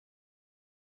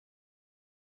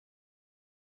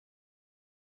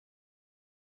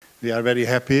We are very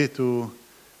happy to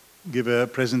give a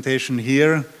presentation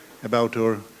here about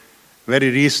our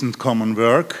very recent common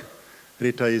work.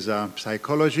 Rita is a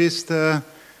psychologist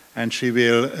and she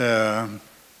will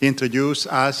introduce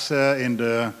us in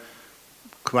the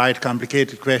quite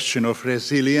complicated question of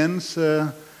resilience.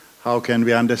 How can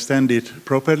we understand it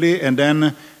properly? And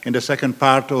then in the second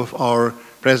part of our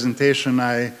presentation,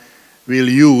 I will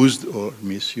use or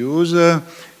misuse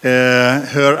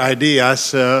her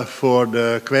ideas for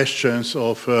the questions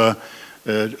of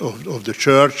the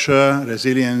church,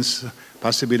 resilience,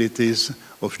 possibilities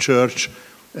of church,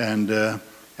 and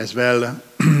as well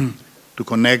to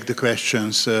connect the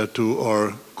questions to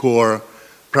our core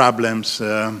problems,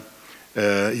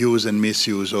 use and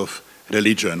misuse of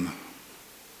religion.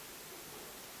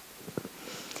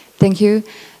 Thank you.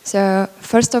 So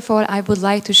first of all, I would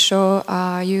like to show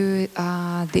you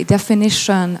the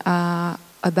definition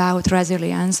about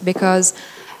resilience, because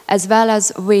as well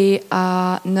as we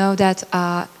know that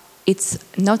it's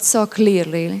not so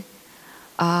clearly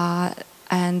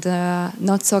and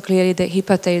not so clearly the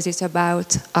hypothesis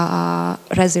about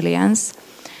resilience.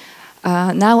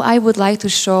 Now I would like to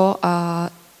show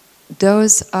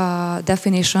those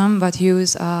definitions but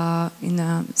used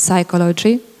in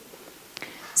psychology.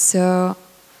 So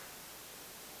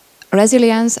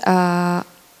resilience,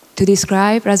 to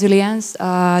describe resilience,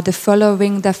 the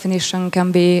following definition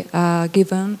can be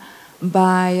given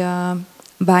by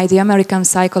the American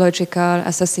Psychological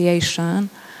Association.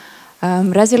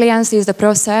 Resilience is the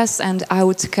process and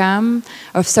outcome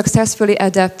of successfully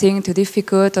adapting to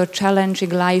difficult or challenging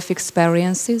life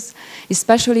experiences,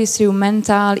 especially through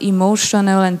mental,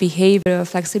 emotional, and behavioral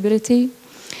flexibility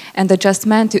and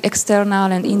adjustment to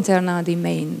external and internal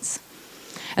demands.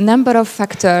 A number of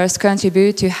factors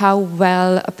contribute to how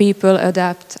well people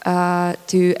adapt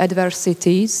to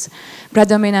adversities.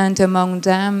 Predominant among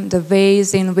them, the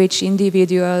ways in which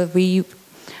individuals weave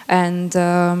and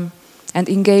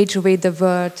engage with the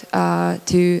world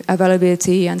to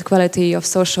availability and quality of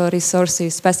social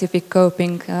resources, specific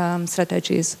coping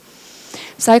strategies.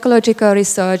 Psychological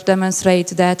research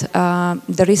demonstrates that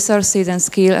the resources and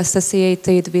skills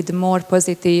associated with more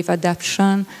positive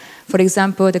adaptation, for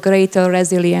example, the greater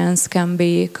resilience, can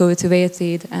be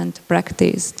cultivated and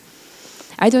practiced.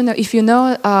 I don't know if you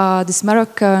know this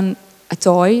Moroccan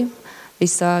toy,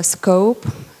 this scope.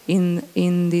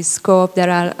 In this scope there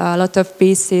are a lot of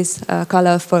pieces,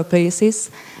 colorful pieces,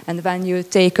 and when you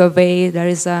take away there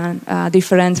is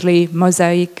differently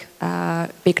mosaic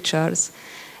pictures.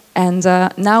 And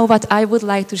now what I would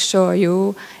like to show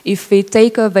you, if we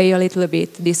take away a little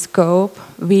bit this scope,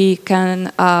 we can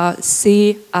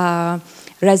see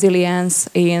resilience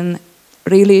in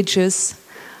religious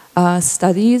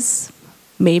studies.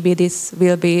 Maybe this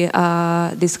will be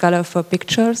these colorful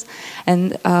pictures.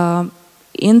 And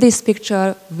in this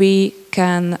picture we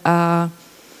can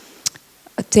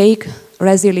take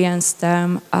resilience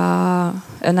term,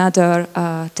 another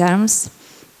terms.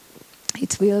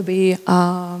 It will be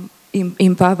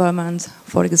empowerment,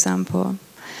 for example.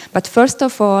 But first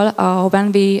of all,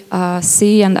 when we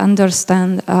see and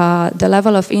understand the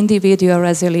level of individual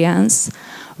resilience,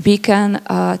 we can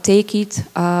take it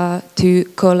to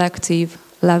collective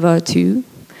level too.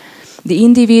 The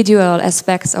individual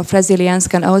aspects of resilience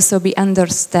can also be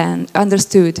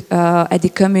understood at the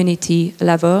community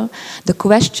level. The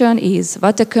question is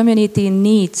what the community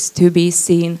needs to be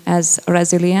seen as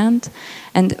resilient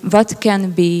and what can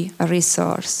be a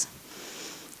resource.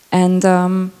 And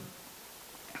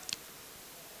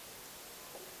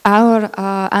our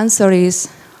answer is,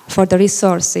 for the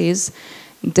resources,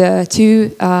 the two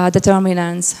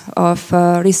determinants of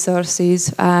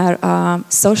resources are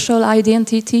social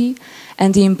identity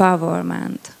and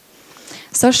empowerment.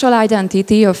 Social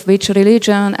identity, of which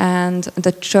religion and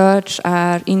the church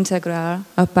are integral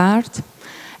a part,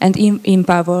 and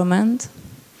empowerment.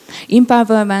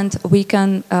 Empowerment, we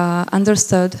can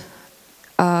understood,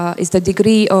 is the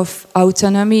degree of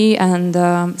autonomy and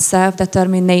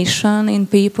self-determination in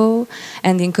people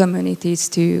and in communities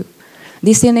too.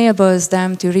 This enables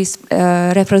them to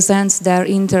represent their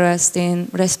interest in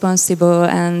responsible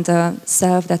and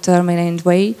self-determined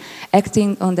way,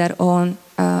 acting on their own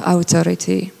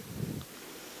authority.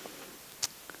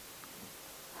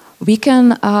 We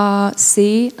can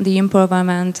see the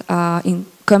empowerment in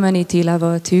community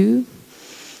level too.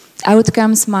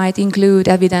 Outcomes might include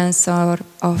evidence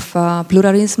of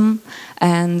pluralism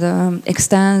and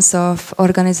extent of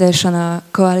organizational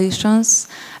coalitions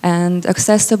and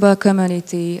accessible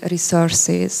community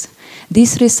resources.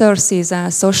 These resources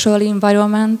are social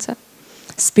environment,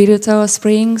 spiritual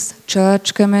springs,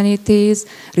 church communities,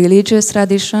 religious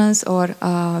traditions, or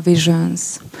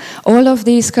visions. All of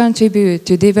these contribute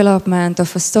to development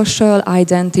of a social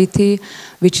identity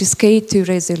which is key to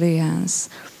resilience.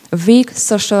 A weak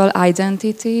social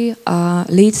identity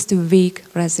leads to weak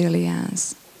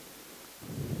resilience.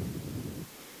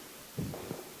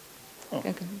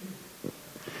 Okay.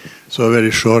 So a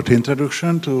very short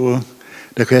introduction to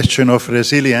the question of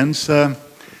resilience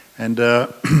and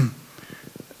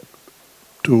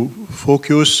to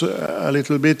focus a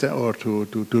little bit or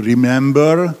to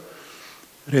remember,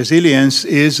 resilience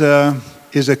is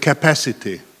a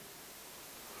capacity.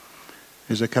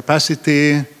 Is a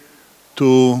capacity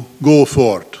to go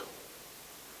forth.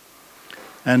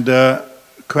 And the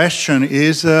question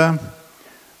is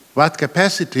what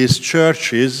capacities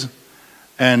churches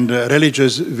and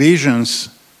religious visions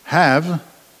have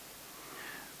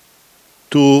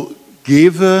to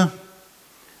give a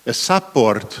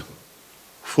support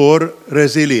for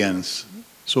resilience.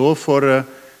 So for a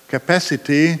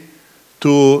capacity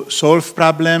to solve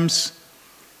problems,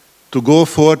 to go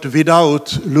forth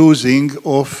without losing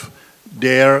of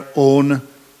their own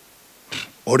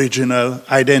original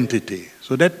identity.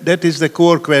 So that is the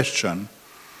core question.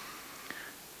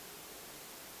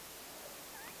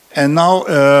 And now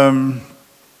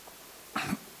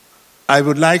I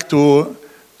would like to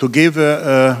give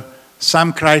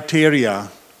some criteria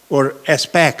or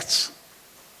aspects.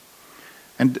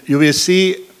 And you will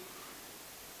see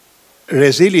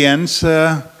resilience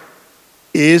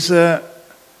is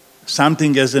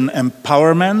something as an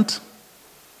empowerment,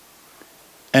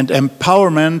 and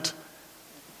empowerment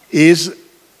is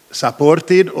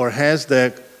supported or has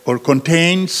or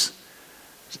contains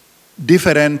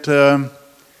different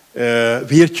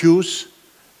virtues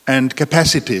and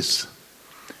capacities.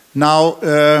 Now,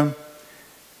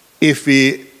 if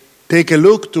we take a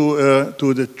look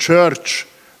to the church,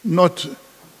 not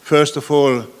first of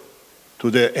all to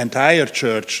the entire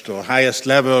church, to highest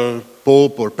level,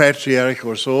 pope or patriarch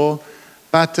or so,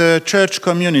 but church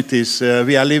communities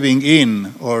we are living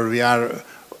in or we are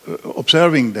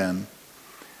observing them,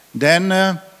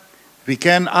 then we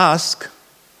can ask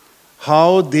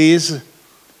how this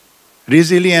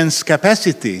resilience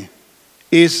capacity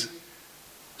is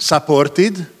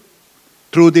supported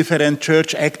through different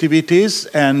church activities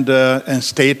and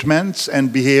statements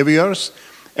and behaviors,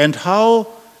 and how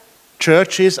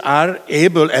churches are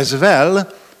able as well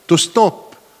to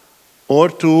stop or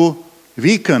to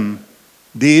weaken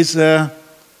these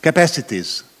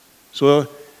capacities. So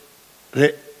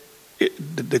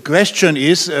the question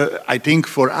is, I think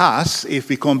for us, if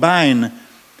we combine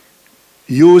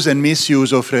use and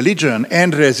misuse of religion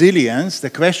and resilience, the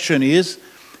question is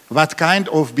what kind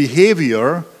of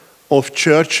behavior of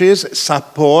churches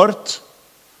support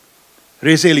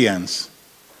resilience.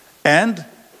 And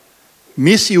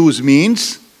misuse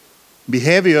means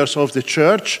behaviors of the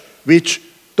church which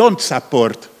don't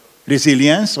support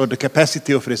resilience or the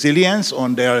capacity of resilience, or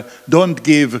they don't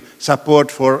give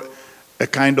support for a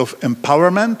kind of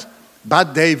empowerment,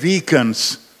 but they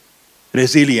weakens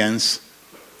resilience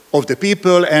of the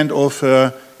people and of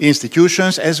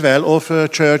institutions, as well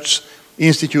of church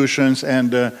institutions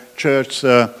and church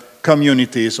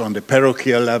communities on the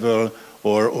parochial level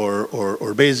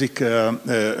or basic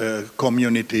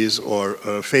communities or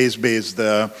faith-based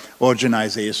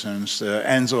organizations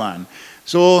and so on.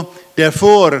 So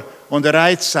therefore, on the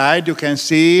right side, you can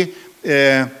see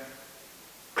the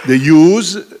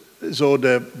use. So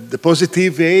the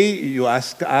positive way, you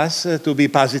ask us to be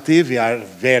positive. We are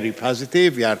very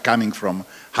positive. We are coming from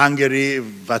Hungary,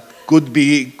 but could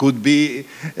be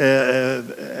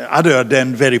other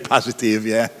than very positive,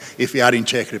 yeah, if we are in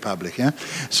Czech Republic, yeah.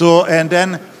 So and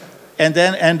then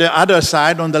the other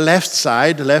side, on the left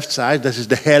side, this is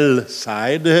the hell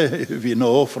side. We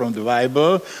know from the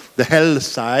Bible, the hell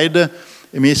side,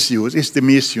 misuse is the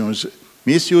misuse.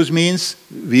 Misuse means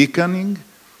weakening,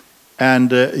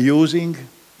 and using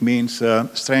means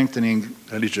strengthening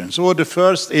religion. So the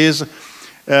first is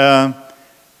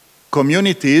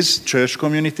communities, church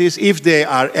communities, if they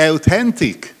are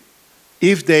authentic,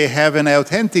 if they have an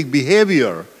authentic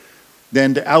behavior,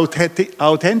 then the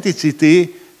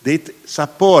authenticity that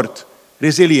support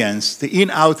resilience. The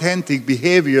inauthentic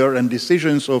behavior and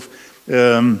decisions of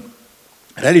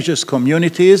religious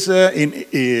communities,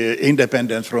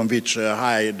 independent from which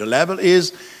high the level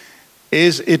is,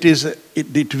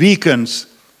 it weakens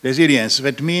resilience.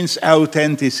 That means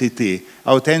authenticity.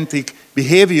 Authentic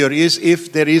behavior is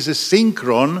if there is a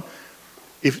synchron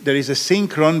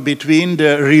between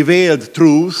the revealed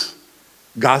truth,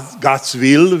 God's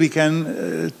will, we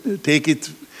can take it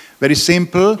very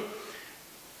simple,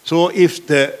 So if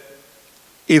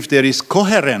there is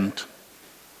coherent,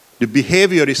 the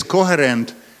behavior is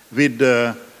coherent with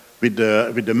the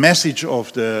message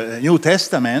of the New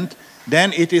Testament,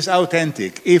 then it is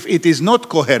authentic. If it is not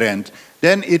coherent,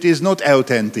 then it is not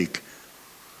authentic.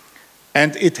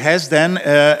 And it has then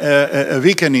a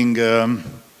weakening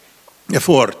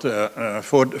effort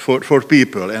for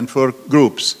people and for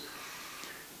groups.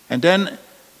 And then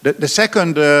the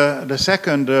second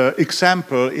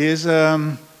example is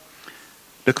the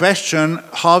question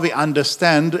how we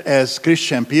understand as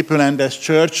Christian people and as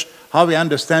church, how we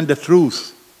understand the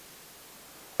truth.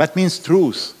 What means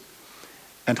truth?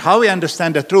 And how we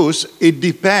understand the truth, it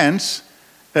depends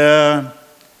whether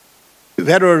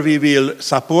we will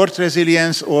support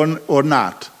resilience or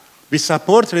not. We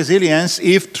support resilience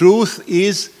if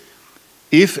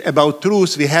about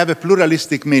truth we have a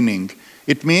pluralistic meaning.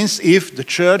 It means if the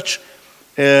church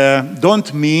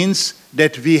don't means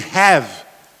that we have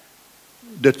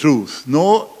the truth.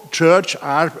 No church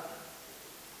are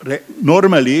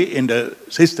normally in the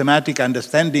systematic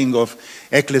understanding of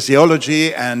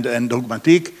ecclesiology and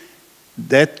dogmatic,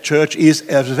 that church is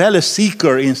as well a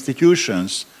seeker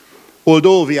institutions.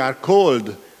 Although we are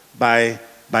called by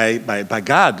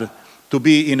God to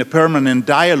be in a permanent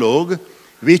dialogue,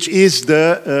 which is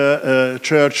the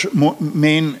church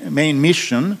main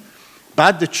mission,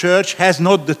 but the church has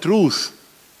not the truth.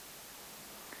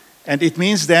 And it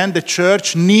means then the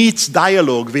church needs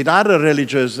dialogue with other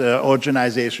religious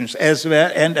organizations as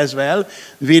well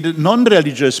with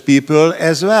non-religious people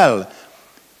as well,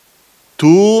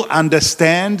 to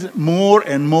understand more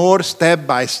and more step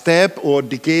by step or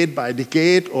decade by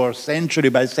decade or century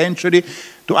by century,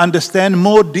 to understand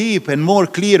more deep and more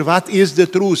clear what is the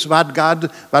truth, what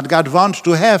God wants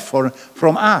to have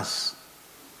from us.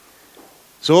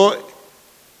 So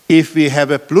if we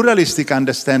have a pluralistic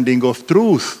understanding of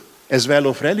truth as well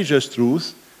of religious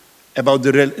truth about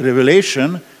the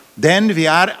revelation, then we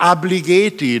are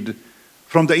obligated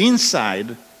from the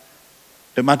inside,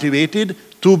 motivated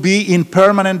to be in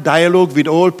permanent dialogue with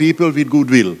all people with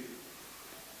goodwill.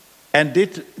 And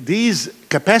this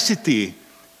capacity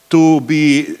to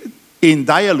be in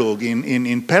dialogue,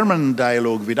 in permanent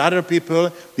dialogue with other people,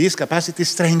 this capacity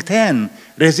strengthens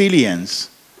resilience.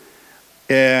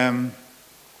 On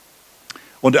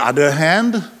the other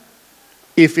hand,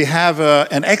 if we have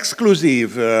an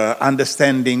exclusive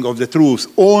understanding of the truth,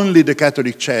 only the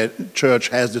Catholic Church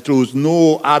has the truth,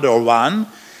 no other one,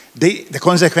 the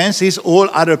consequence is all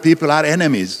other people are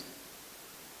enemies.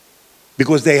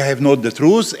 Because they have not the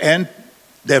truth, and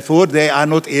therefore they are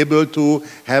not able to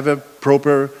have a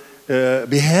proper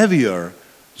behavior.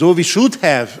 So we should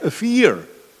have a fear.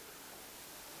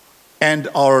 And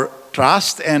our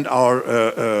trust and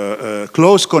our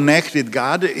close connect with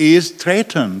God is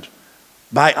threatened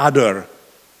by the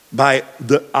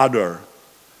other.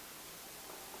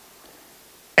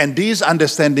 And this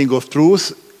understanding of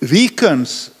truth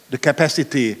weakens the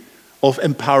capacity of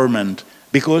empowerment,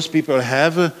 because people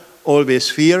have always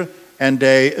fear, and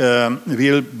they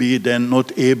will be then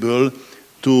not able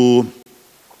to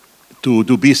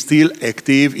be still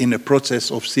active in a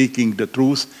process of seeking the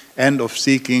truth and of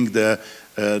seeking the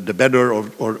better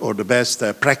or the best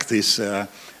practice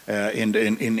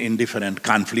in different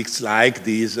conflicts, like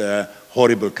these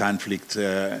horrible conflicts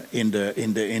in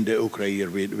the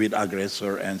Ukraine with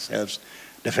aggressor and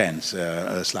self-defense,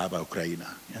 Slava Ukraina.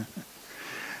 Yeah.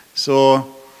 So,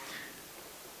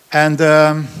 and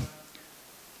the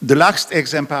last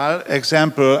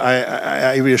example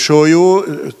I will show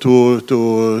you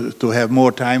to have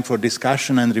more time for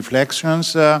discussion and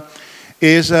reflections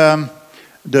is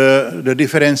the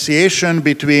differentiation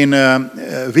between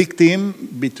victim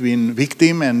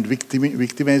and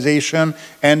victimization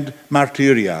and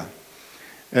martyria,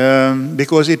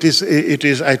 because it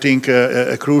is I think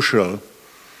crucial.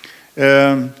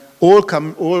 All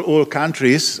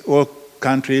countries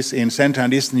in Central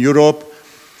and Eastern Europe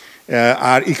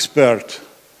are expert.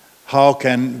 How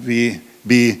can we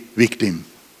be victim?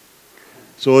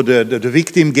 So the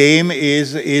victim game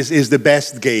is the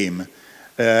best game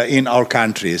in our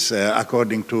countries,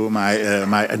 according to my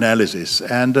analysis.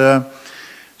 And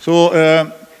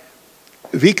so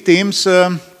victims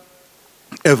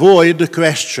avoid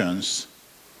questions.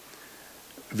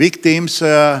 Victims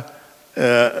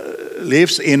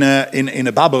lives in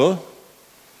a bubble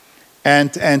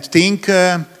and think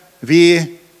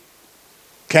we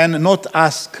cannot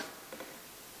ask.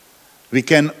 We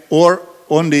can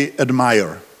only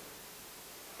admire.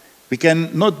 We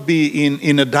cannot be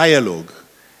in a dialogue.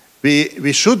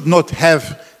 We should not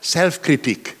have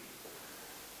self-critique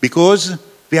because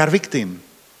we are victim.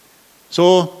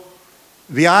 So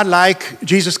we are like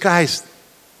Jesus Christ.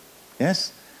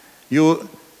 Yes? You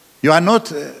are not,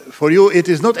 for you, it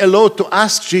is not allowed to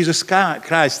ask Jesus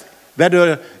Christ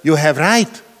whether you have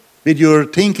right with your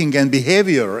thinking and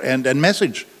behavior and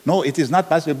message. No, it is not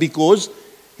possible because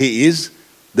he is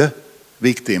the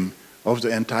victim of the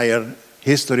entire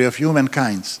history of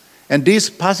humankind. And this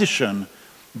position,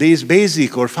 this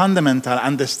basic or fundamental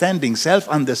understanding,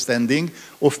 self-understanding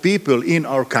of people in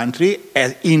our country,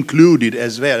 included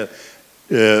as well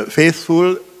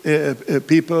faithful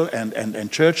people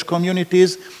and church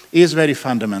communities, is very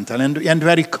fundamental and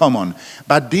very common.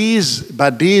 But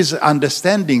these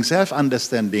understanding,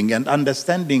 self-understanding and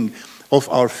understanding of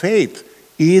our faith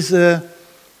is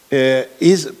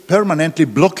permanently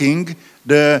blocking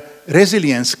the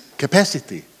resilience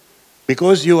capacity,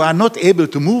 because you are not able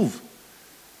to move.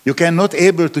 You cannot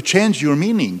able to change your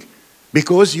meaning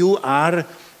because you are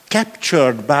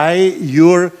captured by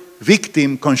your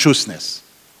victim consciousness.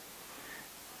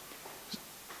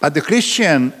 But the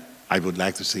Christian, I would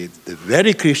like to say, the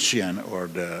very Christian or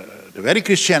the very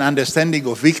Christian understanding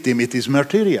of victim, it is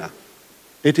martyria.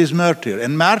 It is martyr.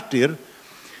 And martyr,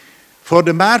 for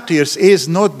the martyrs, is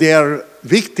not their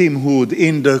victimhood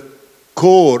in the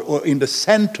core or in the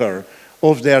center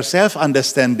of their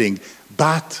self-understanding,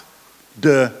 but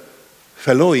the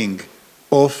following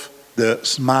of the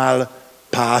small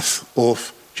path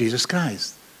of Jesus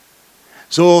Christ.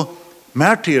 So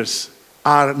martyrs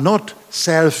are not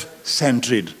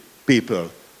self-centered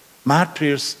people.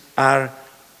 Martyrs are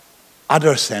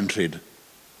other-centered.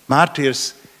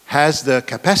 Martyrs has the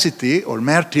capacity, or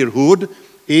martyrhood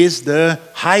is the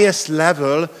highest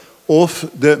level of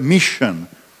the mission,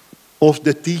 of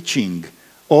the teaching,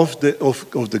 of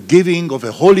the giving of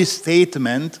a holy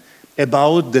statement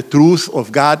about the truth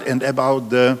of God and about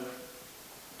the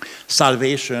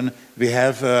salvation we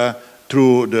have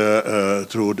through the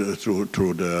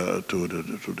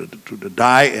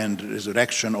die and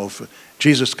resurrection of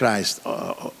Jesus Christ,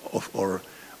 of our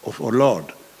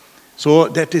Lord. So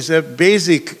that is a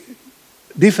basic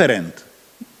different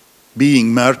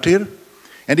being martyr.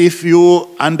 And if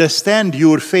you understand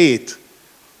your faith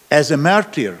as a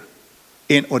martyr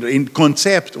in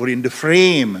concept or in the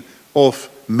frame of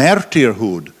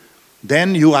martyrhood,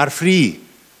 then you are free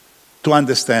to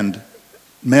understand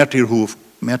martyrhood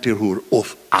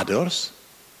of others.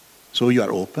 So you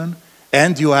are open,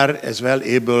 and you are as well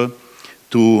able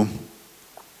to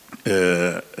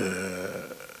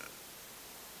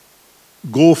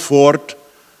go forth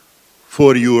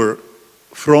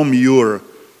from your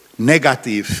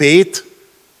negative faith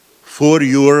for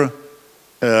your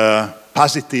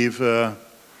positive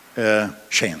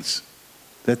chance.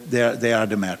 That they are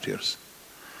the martyrs.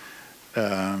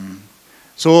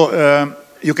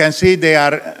 You can see there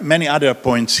are many other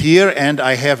points here, and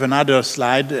I have another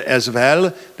slide as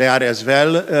well. There are as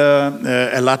well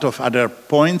a lot of other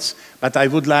points, but I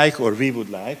would like, or we would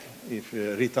like, if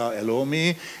Rita allow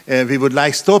me, we would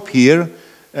like stop here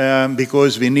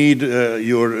because we need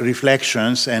your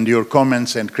reflections and your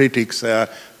comments and critics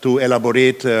to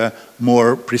elaborate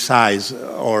more precise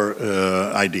our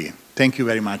idea. Thank you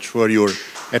very much for your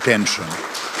attention.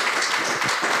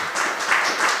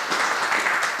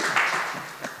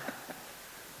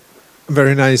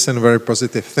 Very nice and very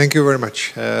positive. Thank you very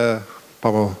much,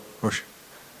 Pavel.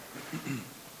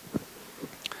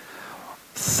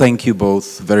 Thank you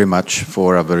both very much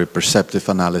for a very perceptive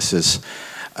analysis.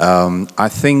 I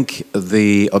think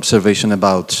the observation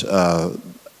about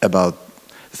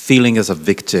feeling as a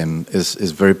victim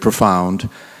is very profound.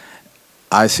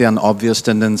 I see an obvious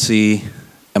tendency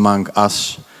among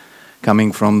us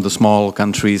coming from the small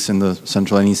countries in the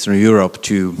Central and Eastern Europe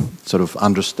to sort of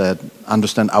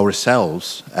understand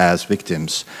ourselves as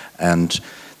victims and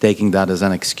taking that as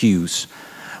an excuse.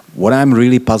 What I'm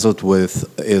really puzzled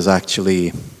with is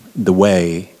actually the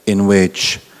way in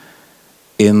which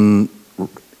in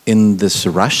this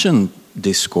Russian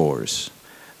discourse,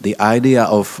 the idea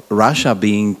of Russia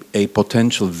being a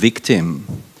potential victim,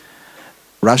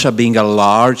 Russia being a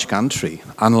large country,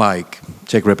 unlike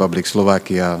Czech Republic,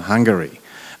 Slovakia, Hungary,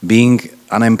 being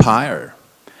an empire.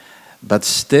 But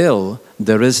still,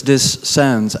 there is this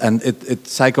sense, and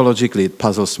psychologically it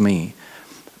puzzles me,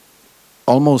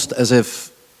 almost as if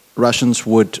Russians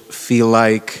would feel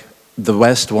like the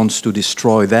West wants to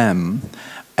destroy them,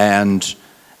 and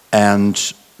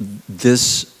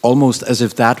this almost as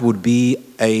if that would be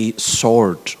a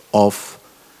sort of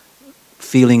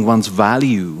feeling one's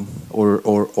value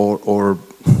or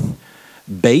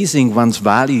basing one's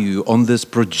value on this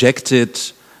projected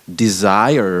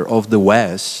desire of the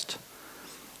West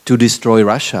to destroy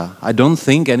Russia. I don't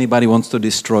think anybody wants to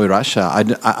destroy Russia.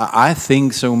 I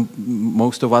think so.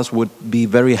 Most of us would be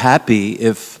very happy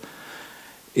if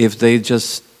they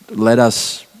just let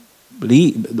us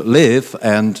live.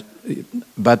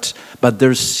 But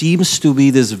there seems to be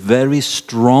this very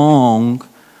strong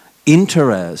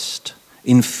interest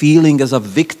in feeling as a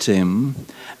victim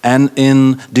and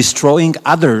in destroying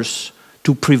others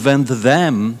to prevent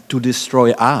them to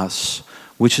destroy us,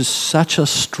 which is such a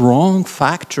strong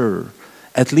factor,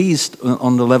 at least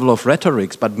on the level of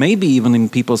rhetorics, but maybe even in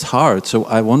people's hearts. So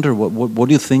I wonder, what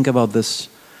do you think about this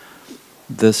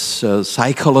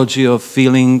psychology of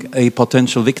feeling a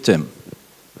potential victim?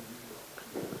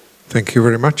 Thank you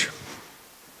very much.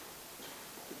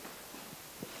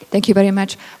 Thank you very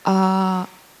much.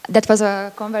 That was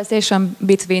a conversation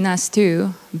between us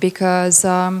too, because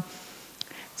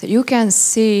so you can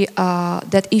see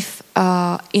that if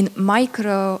in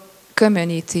micro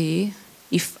community,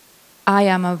 if I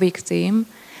am a victim,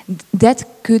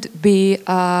 that could be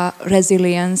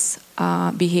resilience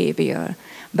behavior.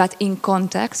 But in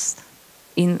context,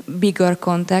 in bigger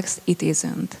context, it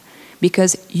isn't,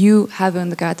 because you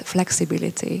haven't got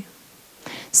flexibility.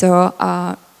 So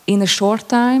in a short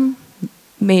time,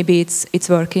 maybe it's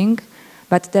working,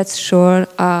 but that's sure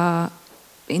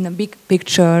in a big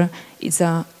picture,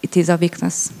 it is a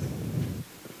weakness.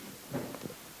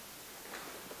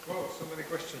 Wow, so many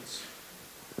questions.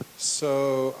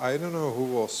 So I don't know who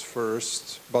was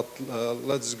first, but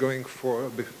let's going for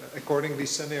accordingly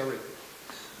scenario.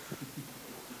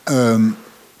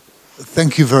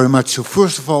 Thank you very much. So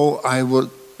first of all, I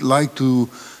would like to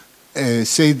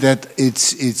say that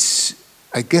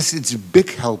I guess it's a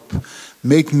big help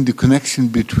making the connection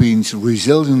between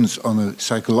resilience on a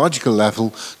psychological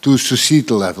level to a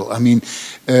societal level. I mean,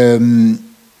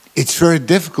 it's very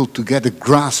difficult to get a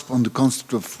grasp on the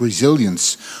concept of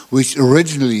resilience, which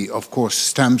originally, of course,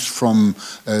 stems from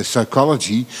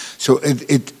psychology. So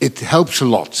it helps a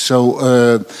lot.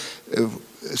 So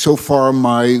so far,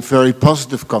 my very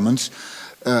positive comments.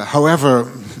 However,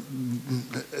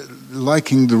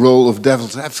 liking the role of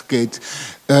devil's advocate,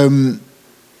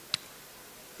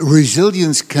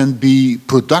 resilience can be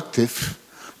productive,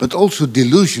 but also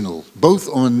delusional, both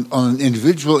on an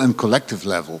individual and collective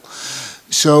level.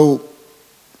 So,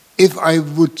 if I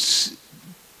would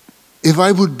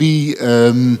be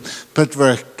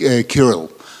Petr Kirill,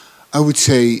 I would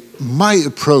say my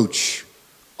approach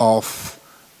of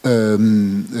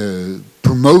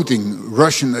promoting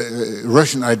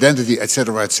Russian identity,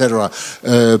 etc.,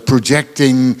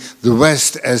 projecting the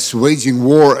West as waging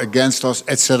war against us,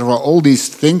 etc., all these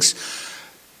things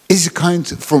is a kind,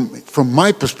 from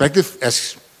my perspective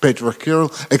as Petr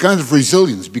Kirill, a kind of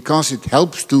resilience, because it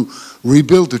helps to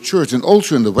rebuild the church. And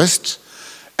also in the West,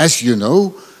 as you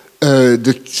know,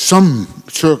 some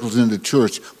circles in the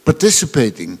church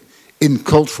participating in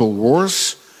cultural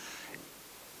wars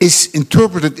is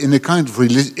interpreted in a kind of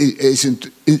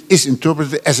is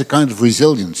interpreted as a kind of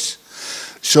resilience.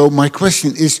 So my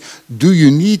question is: do you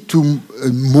need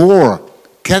more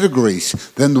categories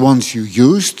than the ones you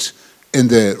used in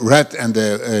the red and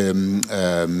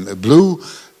the blue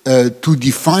to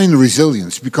define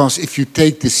resilience? Because if you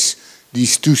take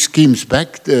these two schemes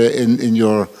back in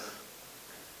your,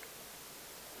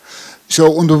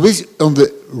 so on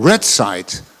the red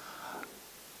side,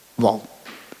 well,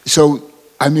 so.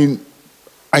 I mean,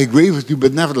 I agree with you,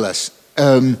 but nevertheless,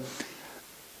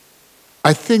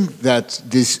 I think that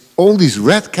all these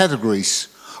red categories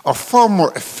are far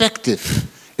more effective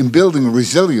in building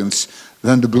resilience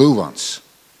than the blue ones.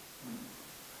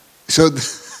 So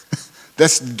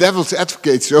that's the devil's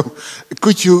advocate. So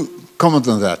could you comment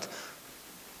on that?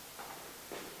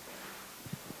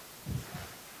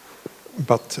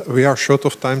 But we are short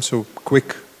of time, so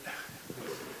quick.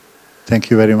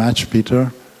 Thank you very much,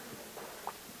 Peter.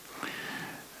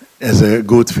 As a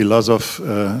good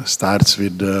philosopher, starts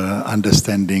with the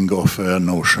understanding of a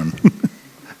notion.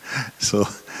 So,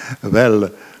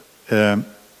 well,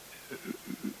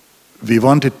 we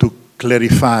wanted to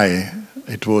clarify,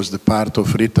 it was the part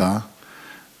of Rita,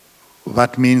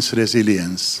 what means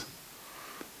resilience.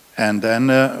 And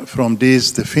then from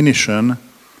this definition,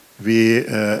 we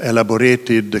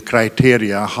elaborated the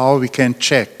criteria, how we can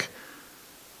check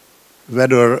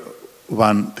whether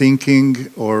one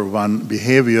thinking or one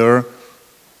behavior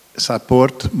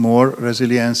support more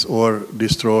resilience or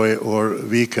destroy or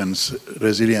weakens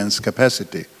resilience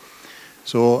capacity.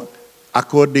 So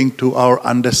according to our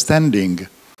understanding,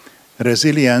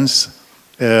 resilience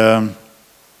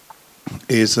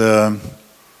is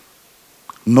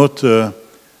not a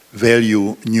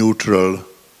value neutral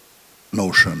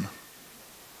notion.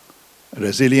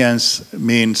 Resilience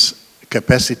means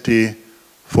capacity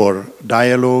for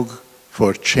dialogue,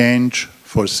 for change,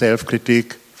 for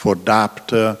self-critique, for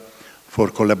doubt, for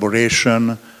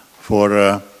collaboration,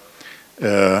 for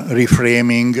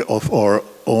reframing of our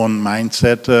own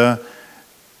mindset,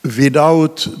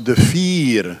 without the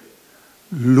fear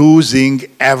losing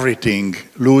everything,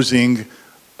 losing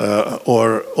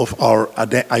of our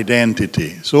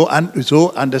identity. So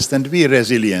understand we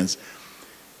resilience.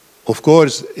 Of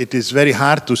course, it is very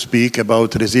hard to speak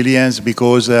about resilience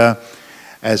because,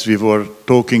 as we were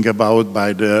talking about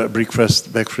by the breakfast,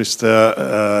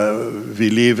 we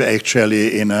live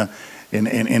actually in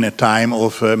a time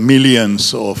of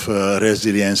millions of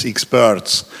resilience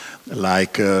experts.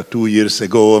 Like 2 years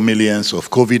ago, millions of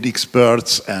COVID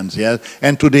experts, and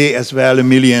today as well,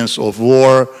 millions of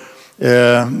war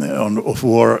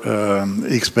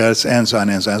experts, and so on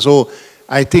and so on. So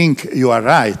I think you are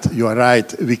right. You are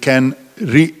right. We can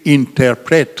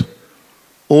reinterpret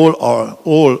all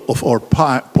of our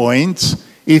points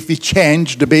if we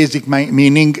change the basic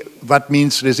meaning. What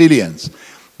means resilience?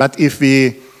 But if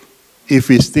we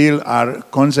still are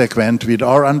consequent with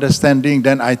our understanding,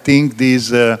 then I think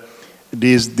this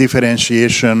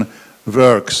differentiation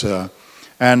works.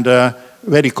 And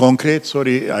very concrete,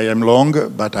 sorry I am long,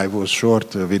 but I was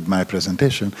short with my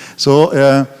presentation. So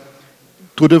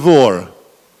to the war,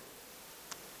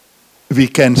 we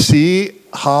can see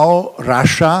how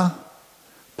Russia,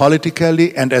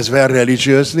 politically and as well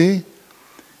religiously,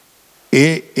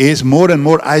 is more and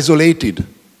more isolated.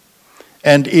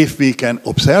 And if we can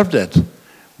observe that,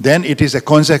 then it is a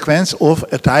consequence of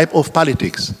a type of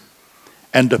politics.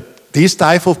 And this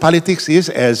type of politics is,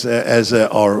 as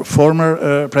our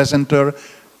former presenter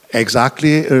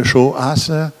exactly showed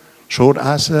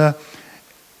us,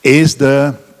 is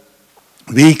the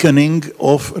weakening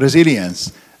of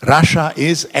resilience. Russia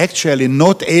is actually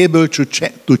not able to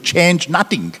change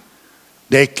nothing.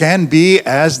 They can be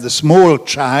as the small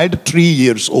child, 3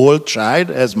 years old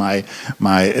child, as my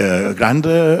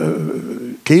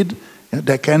grandkid.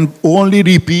 They can only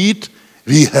repeat,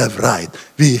 "We have right,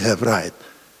 we have right,"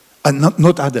 and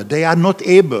not other. They are not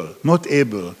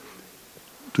able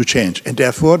to change, and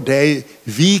therefore they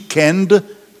weakened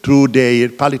through their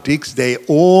politics their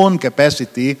own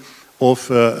capacity of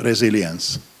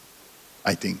resilience,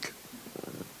 I think.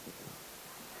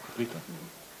 Rita?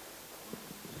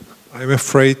 I'm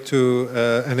afraid to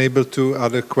enable 2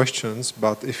 other questions,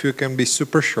 but if you can be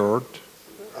super short,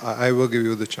 I will give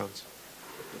you the chance.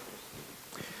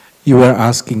 You were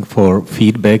asking for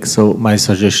feedback, so my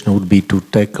suggestion would be to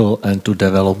tackle and to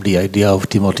develop the idea of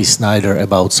Timothy Snyder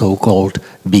about so-called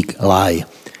big lie.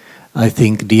 I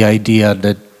think the idea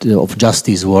that of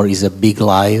justice war is a big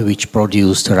lie which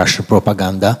produced Russian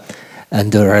propaganda,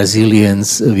 and the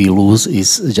resilience we lose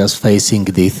is just facing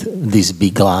this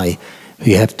big lie.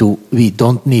 We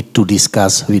don't need to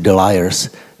discuss with the liars.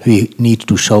 We need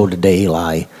to show that they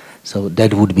lie. So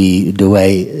that would be the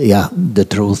way, the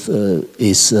truth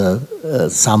is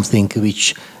something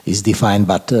which is defined,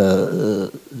 but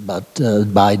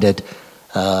by that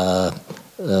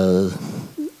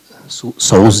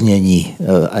souznění,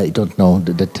 I don't know,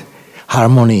 that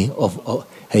harmony of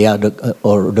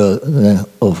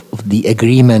the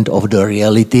agreement of the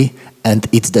reality and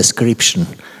its description.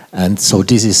 And so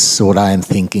this is what I am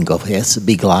thinking of. Yes,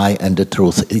 big lie and the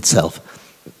truth itself.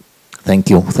 Thank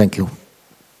you. Thank you.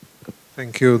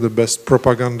 Thank you. The best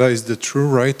propaganda is the true,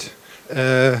 right?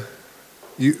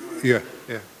 Please.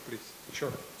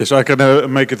 Sure. Yes, I can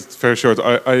make it very short.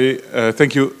 I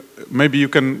thank you. Maybe you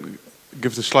can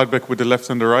give the slide back with the left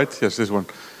and the right. Yes, this one.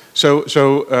 So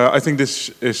I think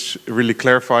this is really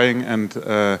clarifying and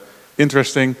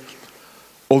interesting.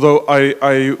 Although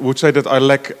I would say that I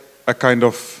lack a kind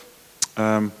of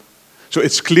so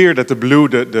it's clear that the blue,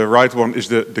 the right one, is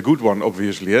the good one,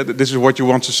 obviously. Yeah? This is what you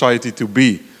want society to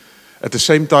be. At the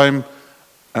same time,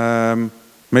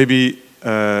 maybe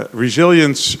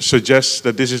resilience suggests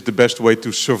that this is the best way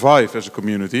to survive as a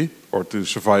community, or to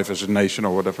survive as a nation,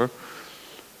 or whatever.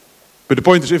 But the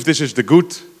point is, if this is the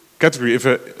good category, if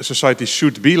a society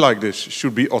should be like this,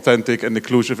 should be authentic and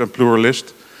inclusive and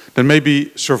pluralist, then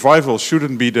maybe survival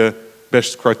shouldn't be the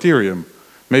best criterion.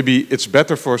 Maybe it's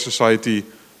better for society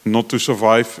not to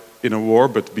survive in a war,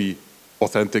 but be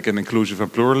authentic and inclusive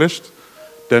and pluralist,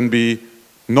 than be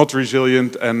not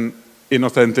resilient and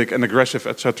inauthentic and aggressive,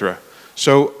 etc.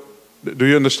 So, do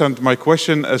you understand my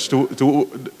question as to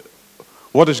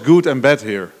what is good and bad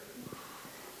here?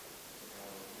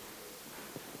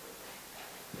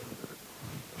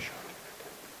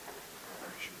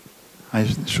 I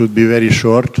should be very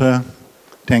short.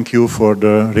 Thank you for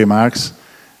the remarks.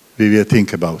 We will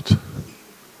think about.